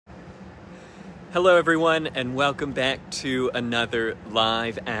Hello everyone, and welcome back to another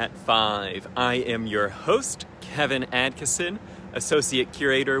Live at 5. I am your host, Kevin Adkisson, Associate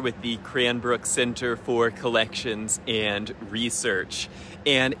Curator with the Cranbrook Center for Collections and Research.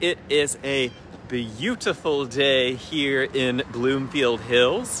 And it is a beautiful day here in Bloomfield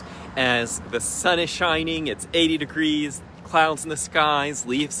Hills as the sun is shining, it's 80 degrees, clouds in the skies,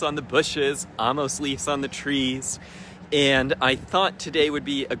 leaves on the bushes, almost leaves on the trees. And I thought today would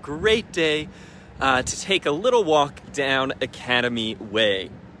be a great day to take a little walk down Academy Way.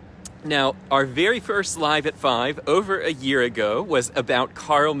 Now, our very first Live at 5 over a year ago was about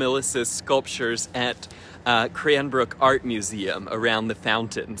Carl Millis's sculptures at Cranbrook Art Museum around the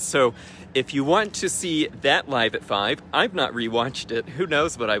fountain. So if you want to see that Live at 5, I've not rewatched it. Who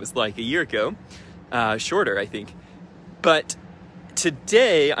knows what I was like a year ago. Shorter, I think. But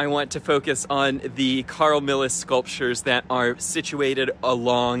today, I want to focus on the Carl Millis sculptures that are situated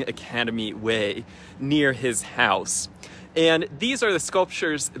along Academy Way near his house. And these are the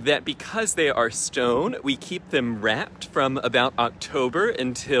sculptures that, because they are stone, we keep them wrapped from about October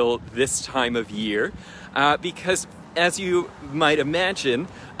until this time of year. Because, as you might imagine,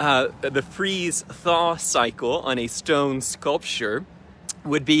 the freeze-thaw cycle on a stone sculpture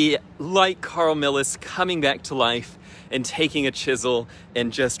would be like Carl Millis coming back to life and taking a chisel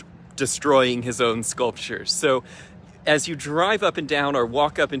and just destroying his own sculptures. So as you drive up and down or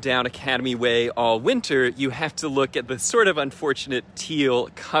walk up and down Academy Way all winter, you have to look at the sort of unfortunate teal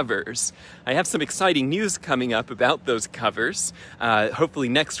covers. I have some exciting news coming up about those covers. Hopefully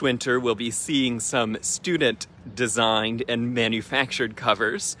next winter we'll be seeing some student-designed and manufactured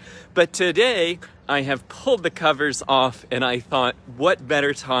covers. But today, I have pulled the covers off, and I thought, what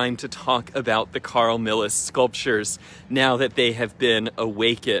better time to talk about the Carl Millis sculptures now that they have been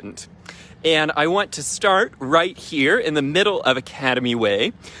awakened. And I want to start right here in the middle of Academy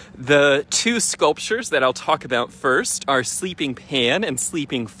Way. The two sculptures that I'll talk about first are Sleeping Pan and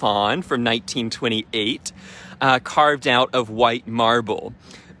Sleeping Fawn from 1928, carved out of white marble.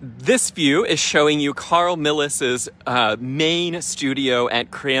 This view is showing you Carl Millis's main studio at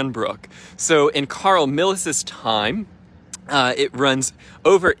Cranbrook. So in Carl Millis's time, it runs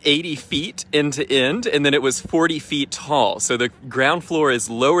over 80 feet end to end, and then it was 40 feet tall. So the ground floor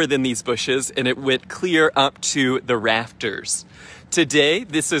is lower than these bushes, and it went clear up to the rafters. Today,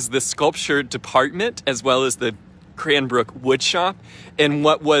 this is the sculpture department, as well as the Cranbrook woodshop, and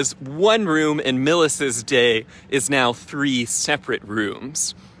what was one room in Millis's day is now 3 separate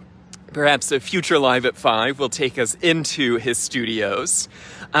rooms. Perhaps a future Live at 5 will take us into his studios.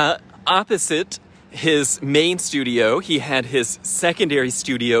 Opposite his main studio, he had his secondary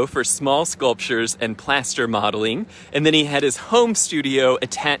studio for small sculptures and plaster modeling, and then he had his home studio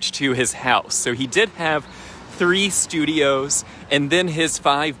attached to his house. So he did have 3 studios, and then his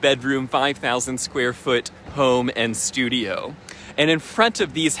 5-bedroom, 5,000 square foot home and studio. And in front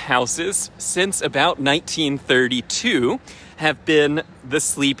of these houses, since about 1932, have been the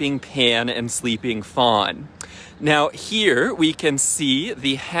Sleeping Pan and Sleeping Fawn. Now here we can see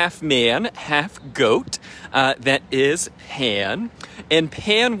the half man, half goat that is Pan. And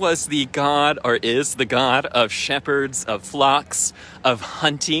Pan was the god, or is the god, of shepherds, of flocks, of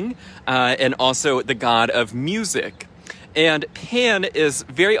hunting, and also the god of music. And Pan is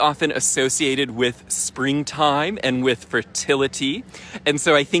very often associated with springtime and with fertility. And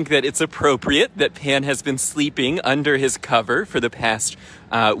so I think that it's appropriate that Pan has been sleeping under his cover for the past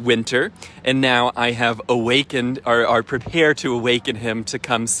winter. And now I have awakened, or are prepared to awaken him to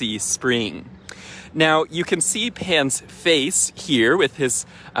come see spring. Now, you can see Pan's face here with his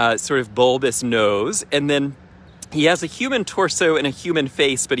sort of bulbous nose, and then he has a human torso and a human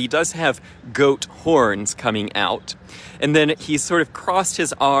face, but he does have goat horns coming out. And then he's sort of crossed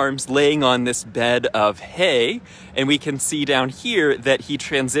his arms, laying on this bed of hay, and we can see down here that he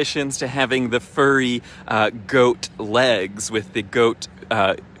transitions to having the furry goat legs with the goat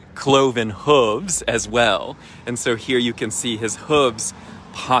cloven hooves as well. And so here you can see his hooves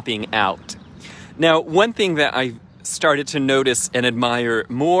popping out. Now, one thing that I started to notice and admire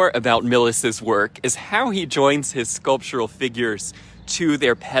more about Millis's work is how he joins his sculptural figures to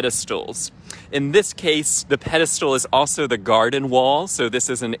their pedestals. In this case, the pedestal is also the garden wall, so this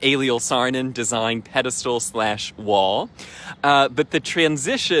is an Eliel Saarinen designed pedestal/wall. But the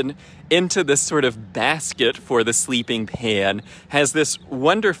transition into this sort of basket for the Sleeping Pan has this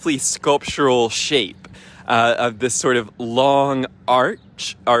wonderfully sculptural shape of this sort of long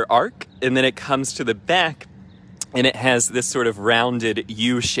arch, and then it comes to the back, and it has this sort of rounded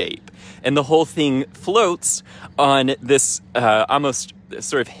U shape. And the whole thing floats on this almost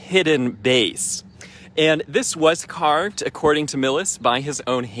sort of hidden base. And this was carved, according to Millis, by his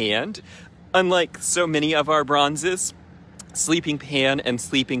own hand. Unlike so many of our bronzes, Sleeping Pan and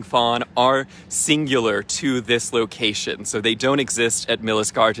Sleeping Fawn are singular to this location, so they don't exist at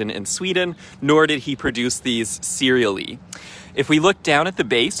Milles Garden in Sweden, nor did he produce these serially. If we look down at the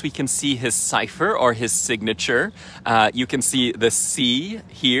base, we can see his cipher or his signature. You can see the C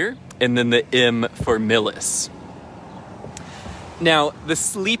here, and then the M for Milles. Now, the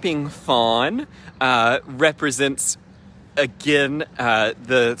Sleeping Fawn represents, again,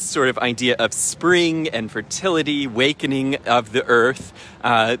 the sort of idea of spring and fertility, wakening of the earth,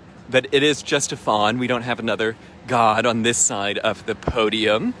 but it is just a fawn. We don't have another god on this side of the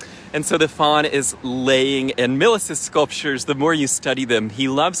podium. And so the fawn is laying, and Milles' sculptures, the more you study them, he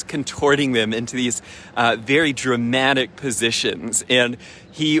loves contorting them into these very dramatic positions. And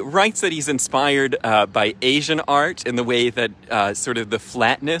he writes that he's inspired by Asian art in the way that sort of the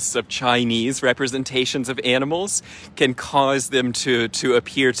flatness of Chinese representations of animals can cause them to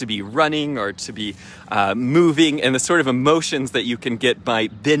appear to be running or to be moving, and the sort of emotions that you can get by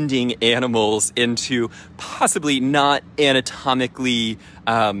bending animals into possibly not anatomically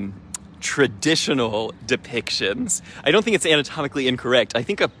traditional depictions. I don't think it's anatomically incorrect. I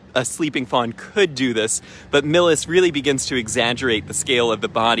think a sleeping fawn could do this, but Milles really begins to exaggerate the scale of the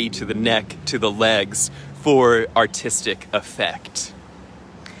body to the neck to the legs for artistic effect.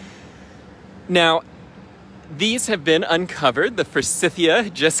 Now, these have been uncovered. The Forsythia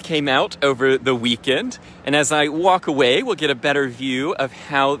just came out over the weekend, and as I walk away, we'll get a better view of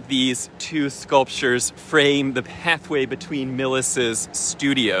how these two sculptures frame the pathway between Milles'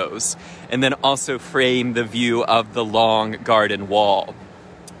 studios, and then also frame the view of the long garden wall.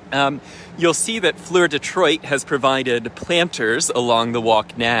 You'll see that Fleur Detroit has provided planters along the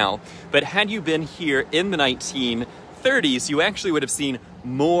walk now, but had you been here in the 1930s, you actually would have seen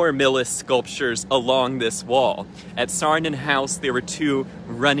more Milles sculptures along this wall. At Sarnen House, there were two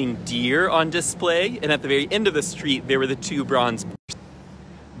running deer on display, and at the very end of the street, there were the two bronze.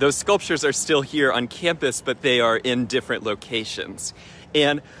 Those sculptures are still here on campus, but they are in different locations.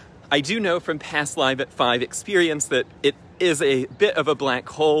 And I do know from past Live at 5 experience that it is a bit of a black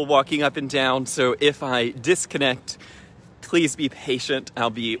hole walking up and down, so if I disconnect, please be patient.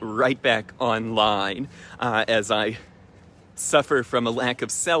 I'll be right back online as I suffer from a lack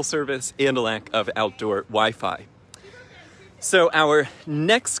of cell service and a lack of outdoor Wi-Fi. So our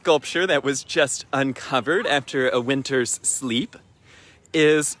next sculpture that was just uncovered after a winter's sleep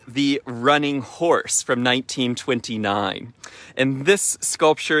is the Running Horse from 1929. And this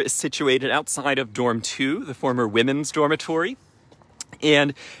sculpture is situated outside of Dorm 2, the former women's dormitory.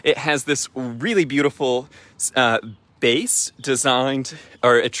 And it has this really beautiful base designed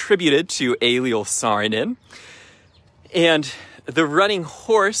or attributed to Eliel Saarinen. And the Running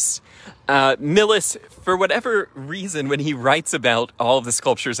Horse, Milles, for whatever reason, when he writes about all of the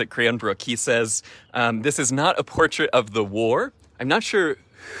sculptures at Cranbrook, he says, this is not a portrait of the war. I'm not sure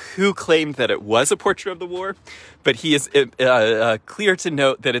who claimed that it was a portrait of the war, but he is clear to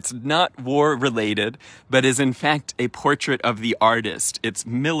note that it's not war-related, but is in fact a portrait of the artist. It's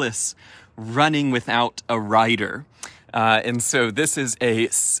Milles running without a rider. And so this is a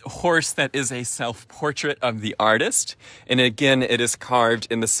horse that is a self-portrait of the artist. And again, it is carved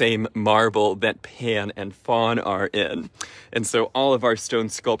in the same marble that Pan and Fawn are in. And so all of our stone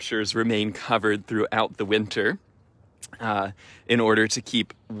sculptures remain covered throughout the winter in order to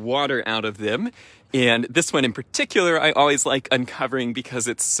keep water out of them. And this one in particular, I always like uncovering because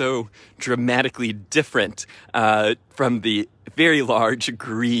it's so dramatically different from the very large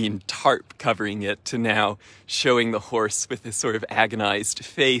green tarp covering it to now showing the horse with this sort of agonized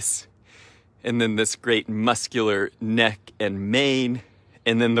face, and then this great muscular neck and mane,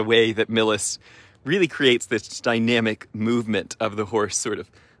 and then the way that Milles really creates this dynamic movement of the horse sort of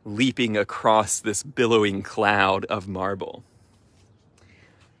leaping across this billowing cloud of marble.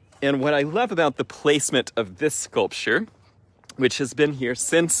 And what I love about the placement of this sculpture, which has been here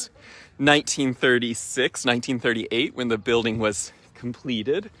since 1936, 1938, when the building was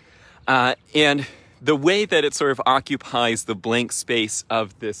completed, and the way that it sort of occupies the blank space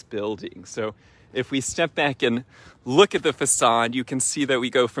of this building. So if we step back and look at the facade, you can see that we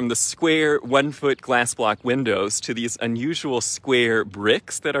go from the square 1-foot glass block windows to these unusual square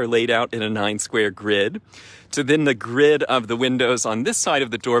bricks that are laid out in a 9-square grid, to then the grid of the windows on this side of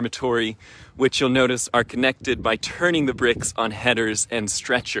the dormitory, which you'll notice are connected by turning the bricks on headers and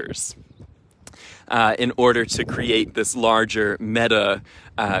stretchers in order to create this larger meta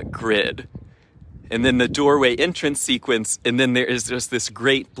grid. and then the doorway entrance sequence, and then there is just this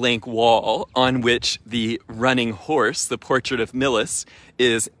great blank wall on which the running horse, the portrait of Millis,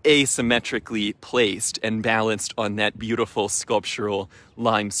 is asymmetrically placed and balanced on that beautiful sculptural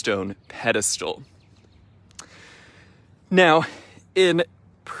limestone pedestal. Now, in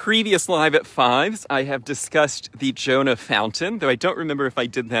previous Live at Fives, I have discussed the Jonah Fountain, though I don't remember if I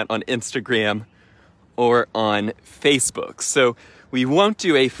did that on Instagram or on Facebook. So we won't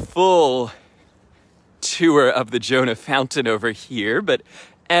do a full tour of the Jonah Fountain over here, but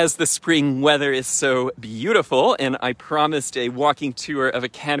as the spring weather is so beautiful, and I promised a walking tour of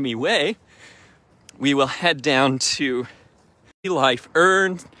Academy Way, we will head down to Life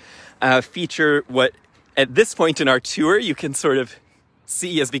Urn, feature what at this point in our tour you can sort of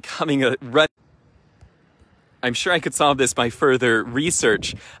see as becoming a run. I'm sure I could solve this by further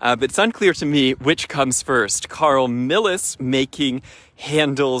research, but it's unclear to me which comes first. Carl Millis making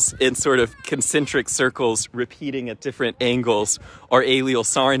handles in sort of concentric circles, repeating at different angles, or Eliel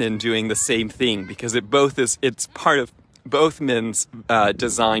Saarinen doing the same thing, because it's part of both men's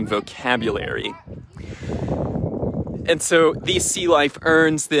design vocabulary. And so these sea life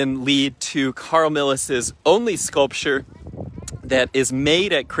urns then lead to Carl Millis's only sculpture that is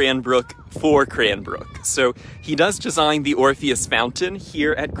made at Cranbrook for Cranbrook. So he does design the Orpheus Fountain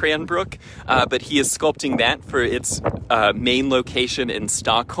here at Cranbrook, but he is sculpting that for its main location in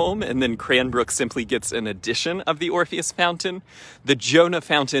Stockholm, and then Cranbrook simply gets an addition of the Orpheus Fountain. The Jonah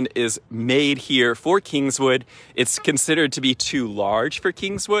Fountain is made here for Kingswood. It's considered to be too large for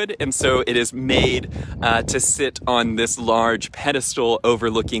Kingswood, and so it is made to sit on this large pedestal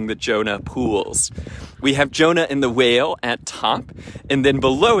overlooking the Jonah pools. We have Jonah and the whale at top, and then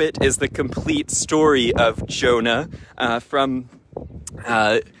below it is the complete story of Jonah from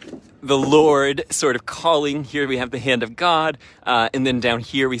the Lord sort of calling. Here we have the hand of God, and then down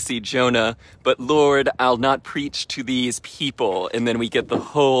here we see Jonah, but Lord, I'll not preach to these people. And then we get the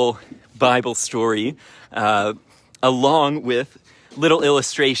whole Bible story along with little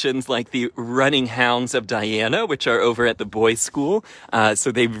illustrations like the running hounds of Diana, which are over at the boys' school.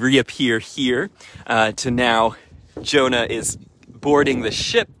 So they reappear here to now Jonah is boarding the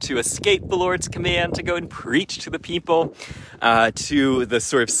ship to escape the Lord's command to go and preach to the people, to the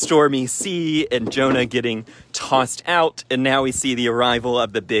sort of stormy sea and Jonah getting tossed out. And now we see the arrival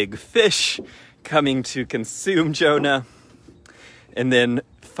of the big fish coming to consume Jonah. And then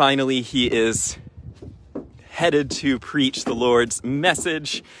finally he is headed to preach the Lord's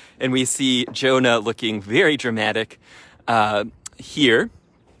message. And we see Jonah looking very dramatic here.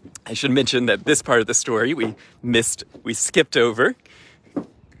 I should mention that this part of the story we skipped over.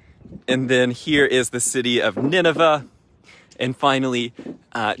 And then here is the city of Nineveh. And finally,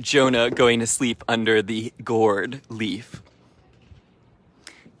 Jonah going to sleep under the gourd leaf.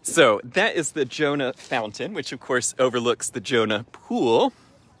 So that is the Jonah Fountain, which of course overlooks the Jonah Pool,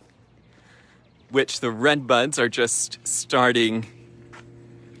 which the red buds are just starting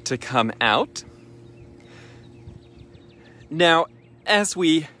to come out. Now, as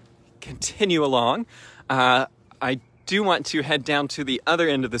we continue along, I do want to head down to the other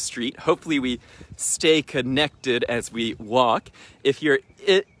end of the street. Hopefully we stay connected as we walk. If you're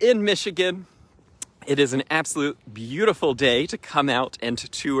in Michigan, it is an absolute beautiful day to come out and to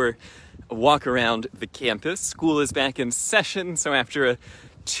tour, walk around the campus. School is back in session, so after a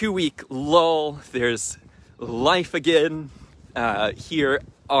 2-week lull, there's life again here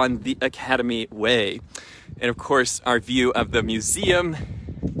on the Academy Way. And of course, our view of the museum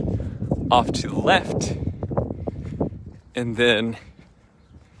off to the left, and then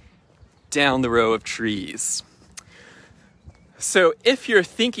down the row of trees. So if you're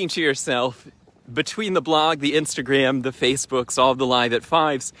thinking to yourself, between the blog, the Instagram, the Facebooks, all of the Live at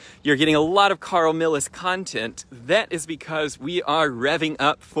Fives, you're getting a lot of Carl Millis content, that is because we are revving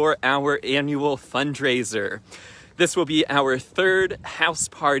up for our annual fundraiser. This will be our 3rd house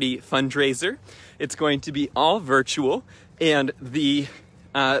party fundraiser. It's going to be all virtual, and the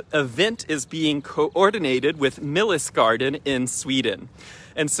event is being coordinated with Millis Garden in Sweden.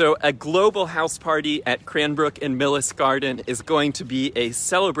 And so a global house party at Cranbrook and Millis Garden is going to be a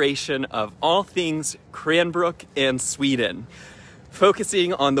celebration of all things Cranbrook and Sweden,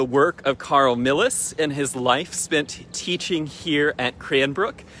 focusing on the work of Carl Millis and his life spent teaching here at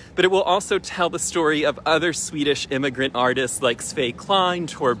Cranbrook. But it will also tell the story of other Swedish immigrant artists like Sve Klein,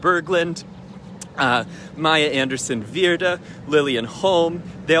 Tor Berglund, Maya Anderson Virda, Lillian Holm.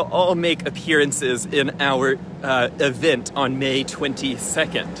 They'll all make appearances in our event on May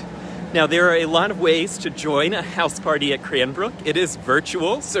 22nd. Now, there are a lot of ways to join a house party at Cranbrook. It is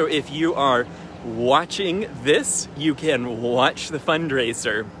virtual, so if you are watching this, you can watch the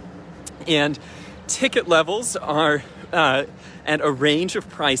fundraiser. And ticket levels are at a range of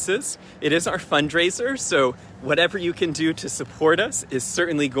prices. It is our fundraiser, so whatever you can do to support us is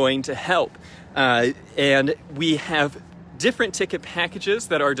certainly going to help. And we have different ticket packages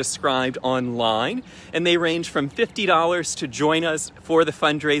that are described online, and they range from $50 to join us for the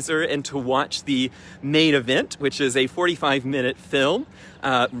fundraiser and to watch the main event, which is a 45-minute film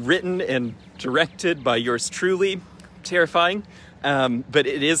written and directed by yours truly. Terrifying, but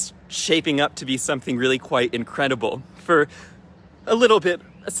it is shaping up to be something really quite incredible. For a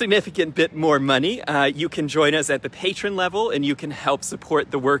significant bit more money, you can join us at the patron level, and you can help support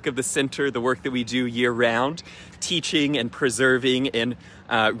the work of the center, the work that we do year-round, teaching and preserving and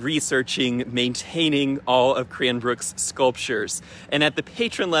researching, maintaining all of Cranbrook's sculptures. And at the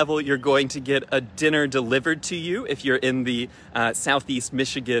patron level, you're going to get a dinner delivered to you if you're in the Southeast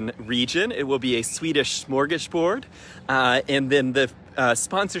Michigan region. It will be a Swedish smorgasbord, and then the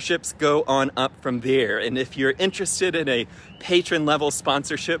sponsorships go on up from there. And if you're interested in a patron level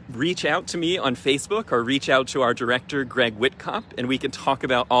sponsorship, reach out to me on Facebook or reach out to our director, Greg Whitcop, and we can talk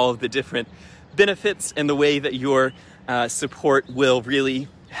about all of the different benefits and the way that your support will really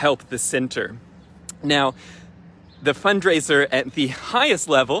help the center. Now, the fundraiser at the highest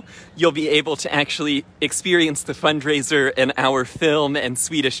level, you'll be able to actually experience the fundraiser and our film and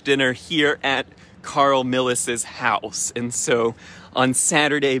Swedish dinner here at Carl Millis's house. And so on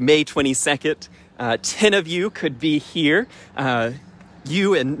Saturday, May 22nd, 10 of you could be here,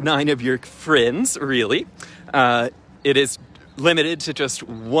 you and 9 of your friends, really. It is limited to just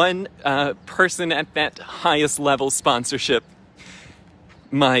one person at that highest level sponsorship.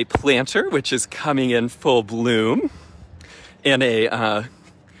 My planter, which is coming in full bloom, and a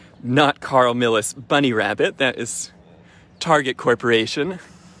not Carl Millis bunny rabbit, that is Target Corporation.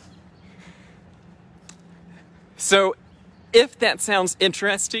 So if that sounds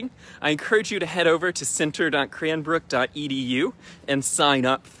interesting, I encourage you to head over to center.cranbrook.edu and sign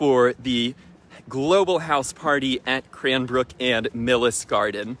up for the Global House Party at Cranbrook and Millis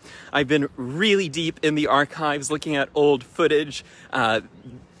Garden. I've been really deep in the archives looking at old footage,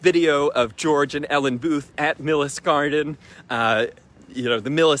 video of George and Ellen Booth at Millis Garden, the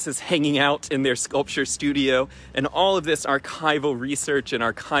Millises hanging out in their sculpture studio, and all of this archival research and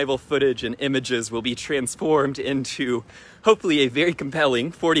archival footage and images will be transformed into hopefully a very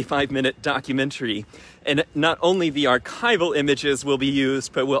compelling 45-minute documentary. And not only the archival images will be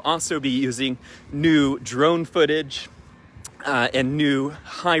used, but we'll also be using new drone footage and new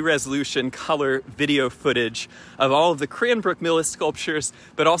high-resolution color video footage of all of the Cranbrook Millis sculptures,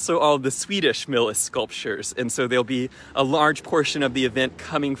 but also all of the Swedish Millis sculptures. And so there'll be a large portion of the event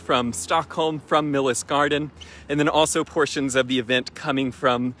coming from Stockholm, from Millis Garden, and then also portions of the event coming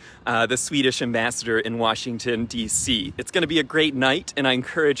from the Swedish ambassador in Washington, D.C. It's going to be a great night, and I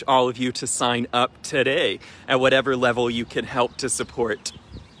encourage all of you to sign up today at whatever level you can help to support.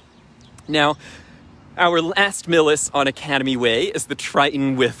 Now, our last Millis on Academy Way is the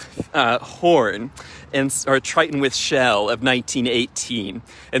Triton with horn, or Triton with shell of 1918.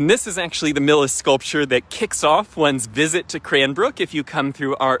 And this is actually the Millis sculpture that kicks off one's visit to Cranbrook if you come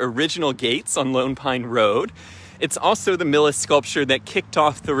through our original gates on Lone Pine Road. It's also the Millis sculpture that kicked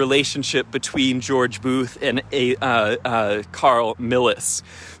off the relationship between George Booth and Carl Millis.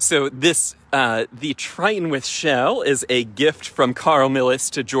 So this, the Triton with shell is a gift from Carl Millis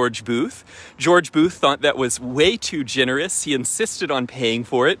to George Booth. George Booth thought that was way too generous. He insisted on paying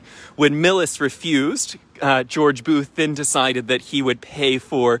for it. When Millis refused, George Booth then decided that he would pay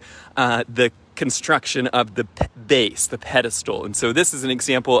for the construction of the base, the pedestal. And so this is an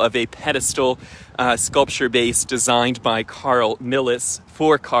example of a pedestal sculpture base designed by Carl Millis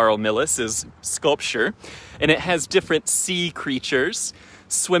for Carl Millis's sculpture. And it has different sea creatures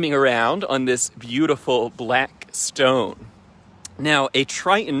swimming around on this beautiful black stone. Now, a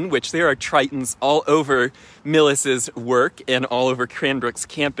Triton, which there are Tritons all over Millis's work and all over Cranbrook's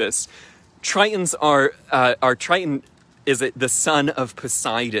campus, Tritons are Triton is the son of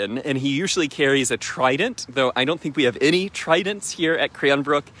Poseidon, and he usually carries a trident, though I don't think we have any tridents here at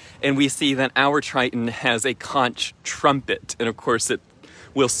Cranbrook, and we see that our Triton has a conch trumpet, and of course it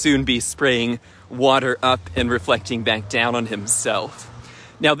will soon be spraying water up and reflecting back down on himself.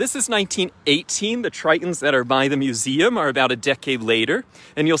 Now, this is 1918. The Tritons that are by the museum are about a decade later,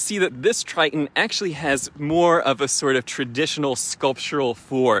 and you'll see that this Triton actually has more of a sort of traditional sculptural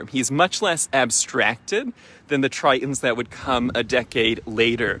form. He's much less abstracted than the Tritons that would come a decade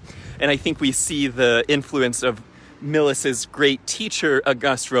later. And I think we see the influence of Millis's great teacher,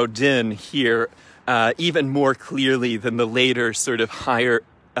 Auguste Rodin, here even more clearly than the later sort of higher,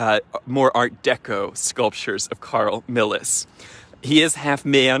 more Art Deco sculptures of Carl Millis. He is half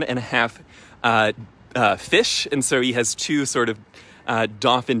man and half fish, and so he has two sort of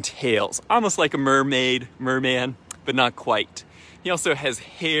dolphin tails, almost like a merman, but not quite. He also has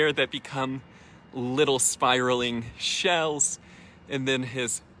hair that become little spiraling shells, and then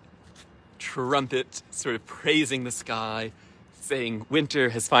his trumpet sort of praising the sky, saying winter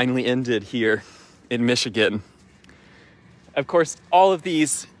has finally ended here in Michigan. Of course, all of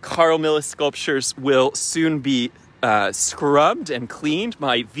these Carl Milles sculptures will soon be scrubbed and cleaned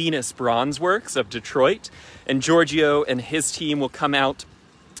by Venus Bronze Works of Detroit, and Giorgio and his team will come out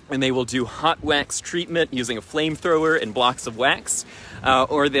and they will do hot wax treatment using a flamethrower and blocks of wax,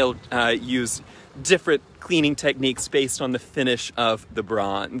 or they'll use different cleaning techniques based on the finish of the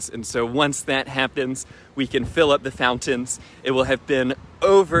bronze. And so once that happens, we can fill up the fountains. It will have been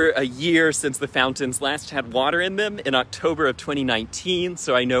over a year since the fountains last had water in them in October of 2019.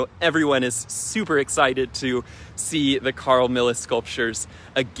 So I know everyone is super excited to see the Carl Milles sculptures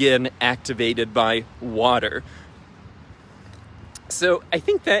again activated by water. So I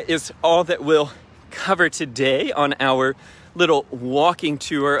think that is all that we'll cover today on our little walking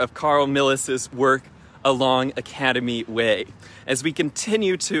tour of Carl Milles's work along Academy Way. As we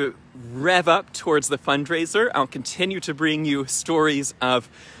continue to rev up towards the fundraiser, I'll continue to bring you stories of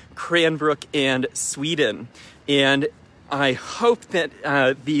Cranbrook and Sweden. And I hope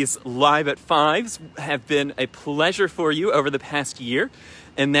that these Live at Fives have been a pleasure for you over the past year,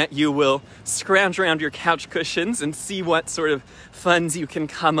 and that you will scrounge around your couch cushions and see what sort of funds you can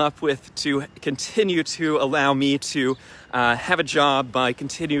come up with to continue to allow me to have a job by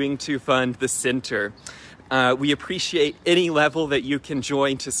continuing to fund the center. We appreciate any level that you can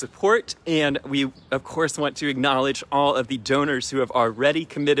join to support, and we of course want to acknowledge all of the donors who have already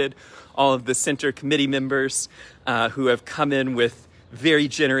committed, all of the center committee members who have come in with very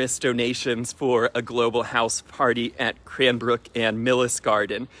generous donations for a global house party at Cranbrook and Milles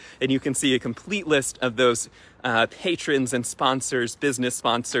Garden. And you can see a complete list of those patrons and sponsors, business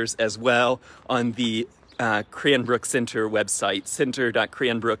sponsors as well, on the Cranbrook Center website,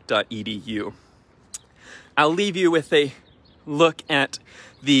 center.cranbrook.edu. I'll leave you with a look at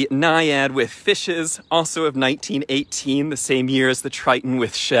the Naiad with fishes, also of 1918, the same year as the Triton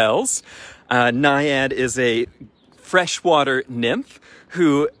with shells. Naiad is a freshwater nymph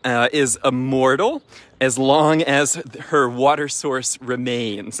who is immortal as long as her water source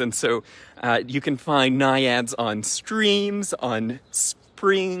remains. And so you can find naiads on streams, on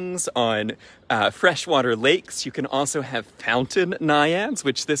springs, on freshwater lakes. You can also have fountain naiads,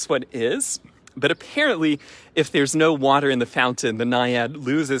 which this one is. But apparently, if there's no water in the fountain, the naiad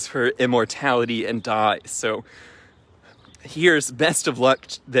loses her immortality and dies. So here's best of luck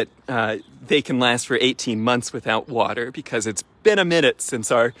that they can last for 18 months without water, because it's been a minute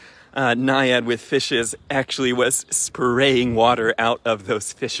since our Naiad with fishes actually was spraying water out of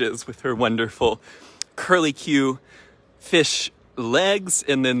those fishes with her wonderful curlicue fish legs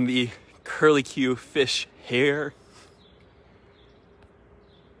and then the curlicue fish hair.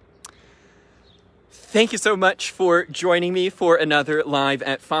 Thank you so much for joining me for another Live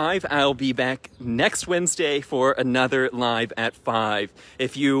at 5. I'll be back next Wednesday for another Live at 5.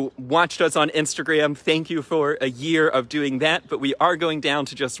 If you watched us on Instagram, thank you for a year of doing that, but we are going down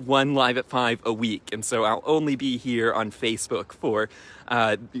to just one Live at 5 a week, and so I'll only be here on Facebook for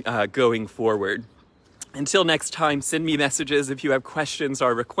going forward. Until next time, send me messages if you have questions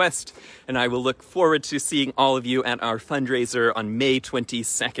or requests, and I will look forward to seeing all of you at our fundraiser on May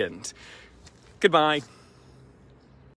 22nd. Goodbye.